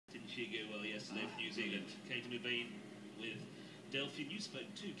yesterday for New Zealand. Katie McVean with Delphi. You spoke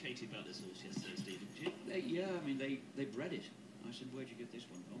to Katie about this horse yesterday, Steve, didn't you? Yeah, I mean, they bred it. I said, where'd you get this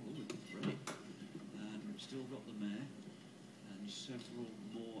one? Oh, we bred it. And still got the mare and several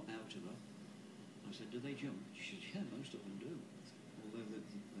more out of her. I said, do they jump? She said, yeah, most of them do. Although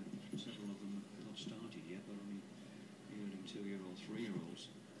several of them have not started yet, but only yearling 2-year-old, 3-year-olds.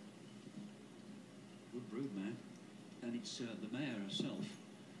 Good brood mare. And it's the mare herself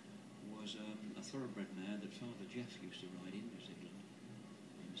was a thoroughbred mare that Father Jeff used to ride in New Zealand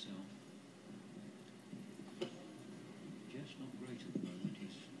himself. Jeff's not great at the moment.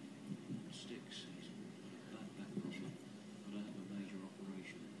 He's sticks. He's bad back problem. Got to have a major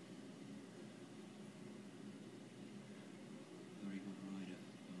operation. Very good rider,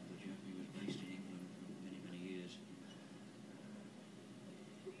 Father Jeff. He was based in England for many, many years.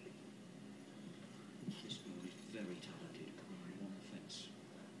 This girl is very talented. One fence.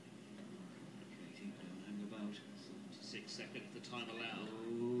 Katie, don't hang about. 6 seconds, the time allowed.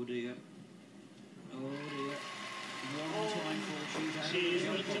 Oh dear.